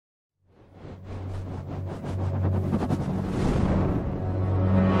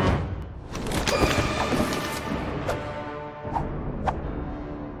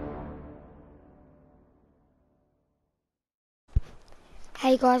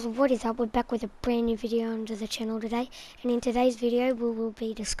Hey guys, what is up? We're back with a brand new video onto the channel today, and in today's video we will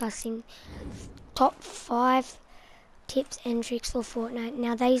be discussing top 5 tips and tricks for Fortnite.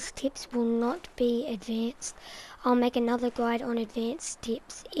 Now these tips will not be advanced. I'll make another guide on advanced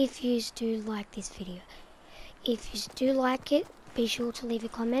tips if you do like this video. If you do like it, be sure to leave a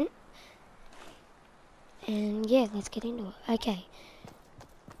comment. And yeah, let's get into it. Okay.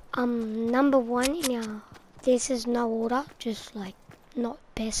 Number 1, now this is no order, just like not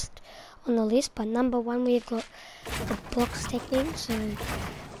best on the list, but number 1 we've got the box technique. So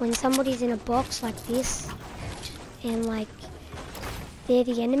when somebody's in a box like this and like they're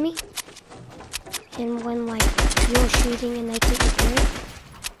the enemy, and when like you're shooting and they keep repairing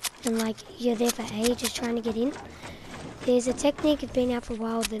and like you're there for ages trying to get in, there's a technique that's been out for a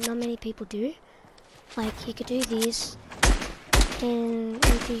while that not many people do. Like you could do this, and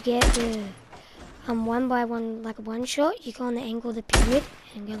if you get the one by one, like a one shot, you go on the angle of the pyramid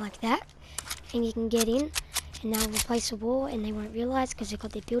and go like that, and you can get in, and they'll replace the wall and they won't realise because they've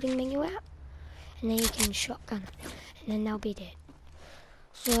got their building menu out, and then you can shotgun and then they'll be dead.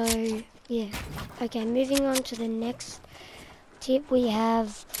 So yeah, okay, moving on to the next tip, we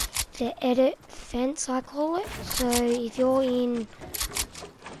have the edit fence, I call it. So if you're in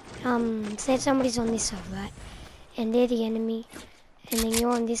say somebody's on this side, right, and they're the enemy, and then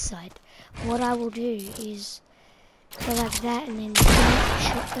you're on this side, what I will do is go like that and then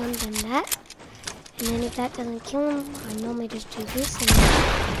shotgun them that, and then if that doesn't kill them, I normally just do this.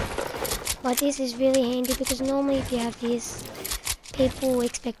 But this is really handy because normally if you have this, people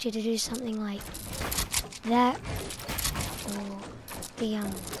expect you to do something like that or the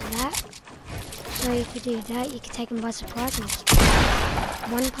that. So if you do that, you can take them by surprise and just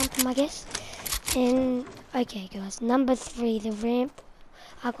one pump them, I guess. And okay guys, number 3, the ramp.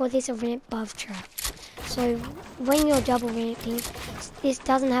 I call this a ramp buff trap. So when you're double ramping, this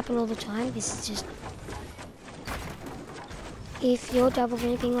doesn't happen all the time. This is just if you're double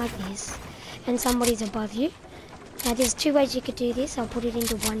ramping like this and somebody's above you. Now there's 2 ways you could do this. I'll put it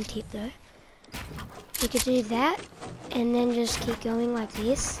into one tip though. You could do that and then just keep going like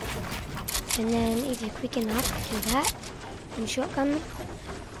this. And then if you're quick enough, do that and shotgun them.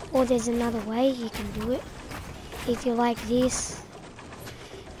 Or there's another way you can do it. If you're like this,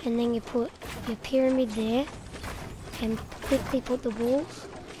 and then you put your pyramid there, and quickly put the walls,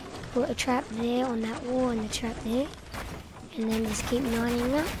 put a trap there on that wall and the trap there, and then just keep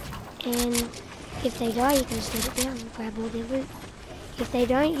mining up. And if they die, you can just let it down and grab all their loot. If they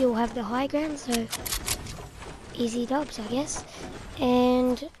don't, you'll have the high ground, so easy dubs, I guess.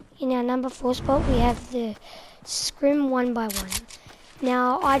 And in our number 4 spot, we have the scrim 1 by 1.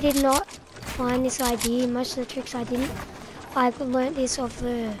 Now, I did not find this idea. Most of the tricks I didn't. I learnt this off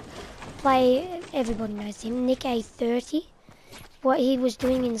the play, everybody knows him, Nick A30. What he was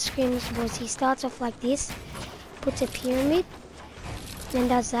doing in the scrims was he starts off like this, puts a pyramid, then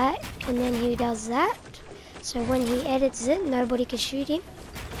does that, and then he does that. So when he edits it, nobody can shoot him.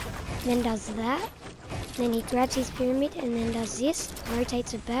 Then does that. Then he grabs his pyramid and then does this,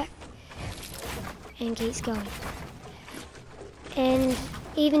 rotates it back, and keeps going. And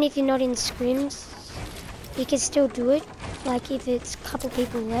even if you're not in scrims, you can still do it. Like if it's a couple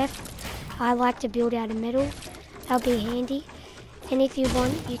people left, I like to build out a medal. That'll be handy. And if you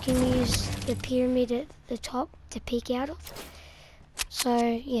want, you can use the pyramid at the top to peek out of.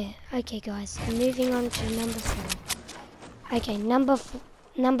 So yeah, okay guys, moving on to number 4. Okay,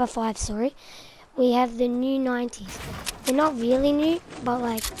 number 5, sorry. We have the new 90s. They're not really new, but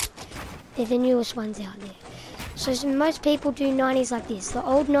like they're the newest ones out there. So most people do 90s like this. The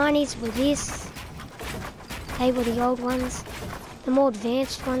old 90s were this. They were the old ones. The more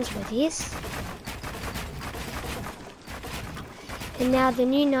advanced ones were this. And now the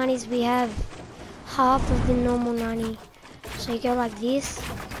new 90s, we have half of the normal 90. So you go like this.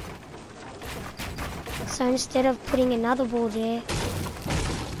 So instead of putting another wall there,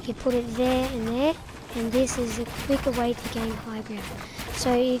 you put it there and there. And this is a quicker way to gain high ground.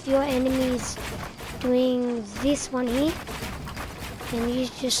 So if your enemy's doing this one here, then you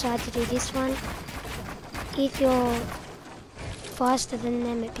just decide to do this one. If you're faster than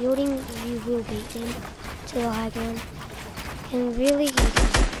them at building, you will beat them to the high ground. And really, you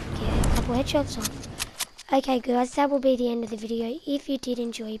can get a couple headshots off. Okay guys, that will be the end of the video. If you did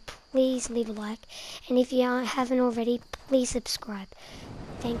enjoy, please leave a like. And if you haven't already, please subscribe.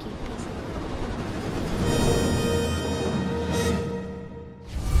 Thank you. Peace.